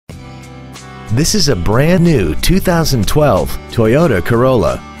This is a brand new 2012 Toyota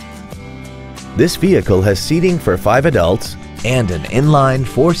Corolla. This vehicle has seating for 5 adults and an inline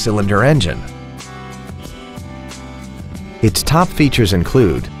 4-cylinder engine. Its top features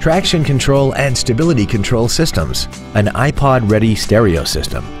include traction control and stability control systems, an iPod-ready stereo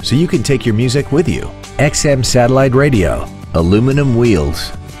system so you can take your music with you, XM satellite radio, aluminum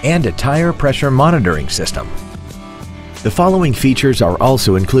wheels, and a tire pressure monitoring system. The following features are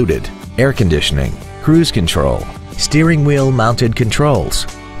also included: air conditioning, cruise control, steering wheel mounted controls,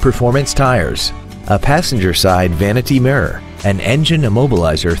 performance tires, a passenger side vanity mirror, an engine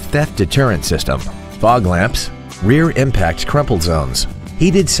immobilizer theft deterrent system, fog lamps, rear impact crumple zones,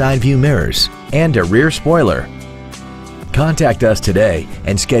 heated side view mirrors, and a rear spoiler. Contact us today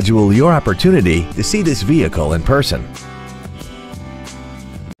and schedule your opportunity to see this vehicle in person.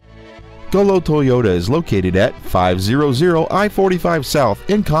 Gullo Toyota is located at 500 I-45 South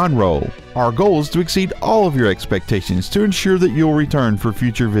in Conroe. Our goal is to exceed all of your expectations to ensure that you'll return for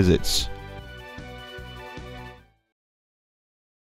future visits.